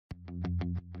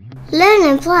Learn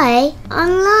and play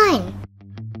online.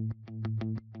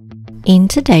 In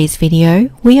today's video,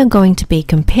 we are going to be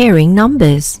comparing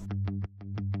numbers.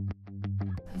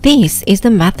 This is the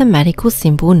mathematical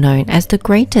symbol known as the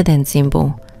greater than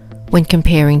symbol. When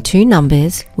comparing two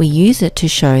numbers, we use it to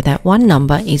show that one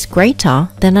number is greater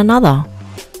than another.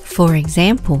 For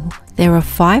example, there are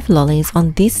 5 lollies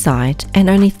on this side and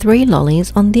only 3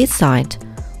 lollies on this side.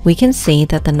 We can see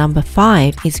that the number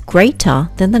 5 is greater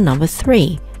than the number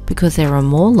 3 because there are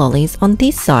more lollies on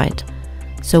this side.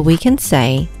 So we can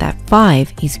say that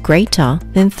 5 is greater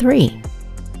than 3.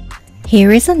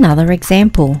 Here is another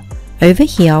example. Over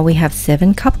here we have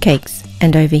 7 cupcakes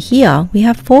and over here we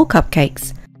have 4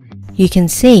 cupcakes. You can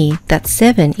see that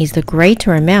 7 is the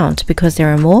greater amount because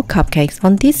there are more cupcakes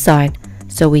on this side.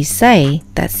 So we say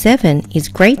that 7 is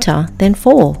greater than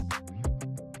 4.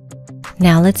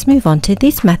 Now let's move on to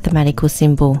this mathematical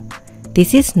symbol.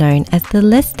 This is known as the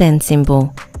less than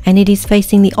symbol, and it is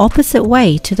facing the opposite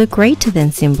way to the greater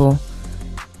than symbol.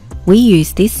 We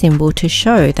use this symbol to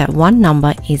show that one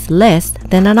number is less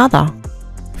than another.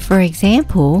 For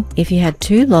example, if you had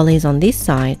 2 lollies on this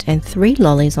side and 3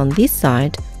 lollies on this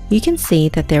side, you can see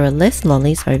that there are less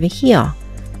lollies over here.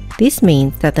 This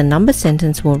means that the number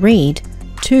sentence will read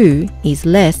 2 is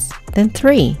less than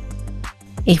 3.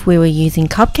 If we were using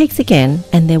cupcakes again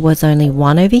and there was only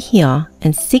 1 over here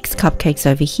and 6 cupcakes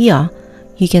over here,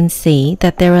 you can see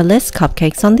that there are less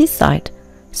cupcakes on this side.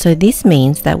 So this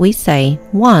means that we say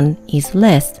 1 is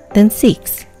less than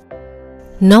 6.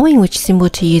 Knowing which symbol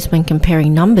to use when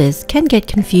comparing numbers can get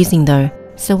confusing though,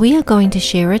 so we are going to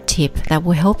share a tip that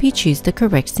will help you choose the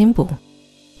correct symbol.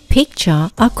 Picture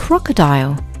a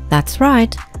crocodile. That's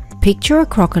right. Picture a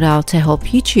crocodile to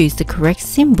help you choose the correct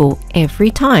symbol every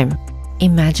time.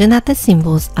 Imagine that the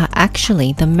symbols are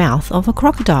actually the mouth of a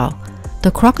crocodile. The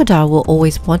crocodile will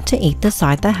always want to eat the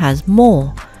side that has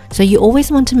more, so you always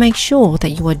want to make sure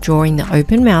that you are drawing the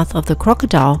open mouth of the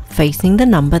crocodile facing the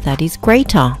number that is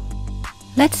greater.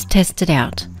 Let's test it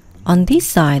out. On this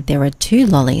side there are 2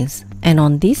 lollies, and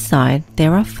on this side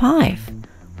there are 5.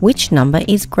 Which number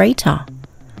is greater?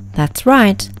 That's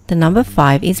right, the number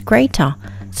 5 is greater.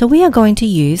 So we are going to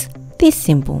use this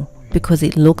symbol because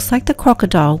it looks like the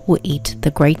crocodile will eat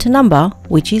the greater number,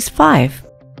 which is 5.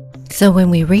 So when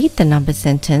we read the number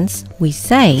sentence, we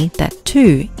say that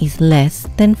 2 is less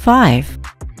than 5.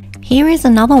 Here is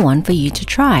another one for you to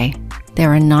try.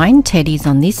 There are 9 teddies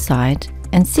on this side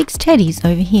and 6 teddies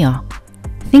over here.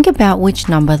 Think about which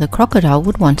number the crocodile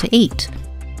would want to eat.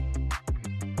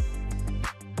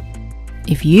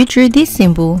 If you drew this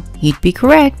symbol, you'd be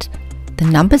correct. The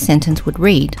number sentence would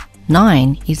read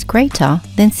 9 is greater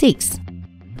than 6.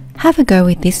 Have a go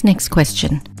with this next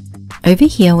question. Over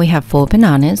here we have 4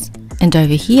 bananas and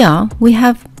over here we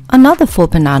have another 4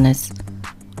 bananas.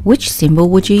 Which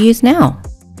symbol would you use now?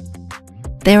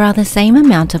 There are the same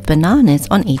amount of bananas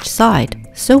on each side,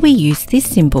 so we use this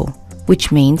symbol,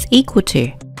 which means equal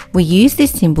to. We use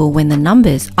this symbol when the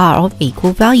numbers are of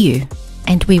equal value,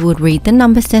 and we would read the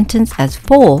number sentence as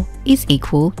 4 is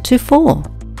equal to 4.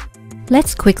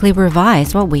 Let's quickly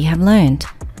revise what we have learned.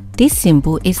 This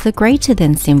symbol is the greater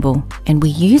than symbol, and we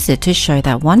use it to show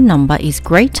that one number is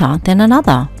greater than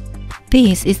another.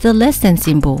 This is the less than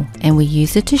symbol, and we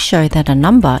use it to show that a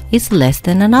number is less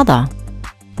than another.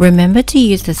 Remember to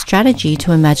use the strategy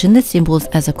to imagine the symbols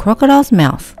as a crocodile's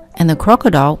mouth, and the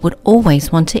crocodile would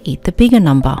always want to eat the bigger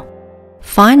number.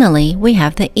 Finally, we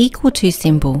have the equal to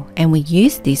symbol, and we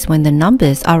use this when the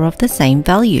numbers are of the same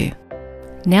value.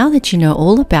 Now that you know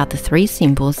all about the 3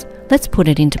 symbols, let's put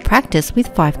it into practice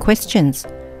with 5 questions.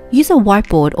 Use a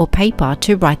whiteboard or paper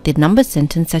to write the number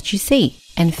sentence that you see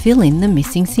and fill in the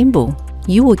missing symbol.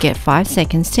 You will get 5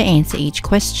 seconds to answer each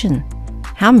question.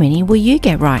 How many will you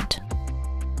get right?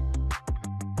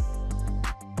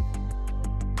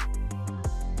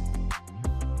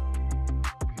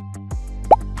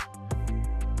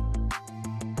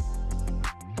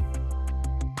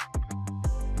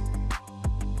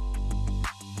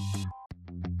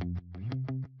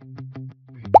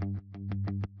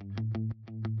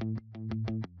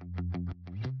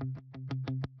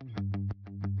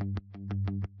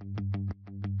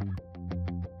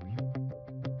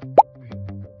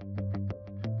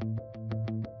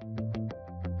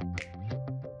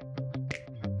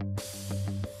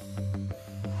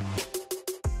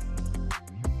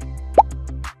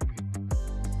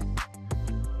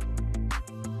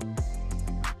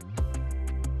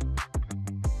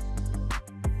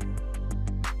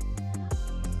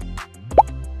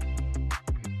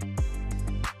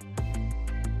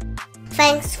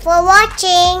 Thanks for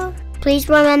watching. Please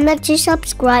remember to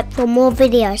subscribe for more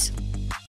videos.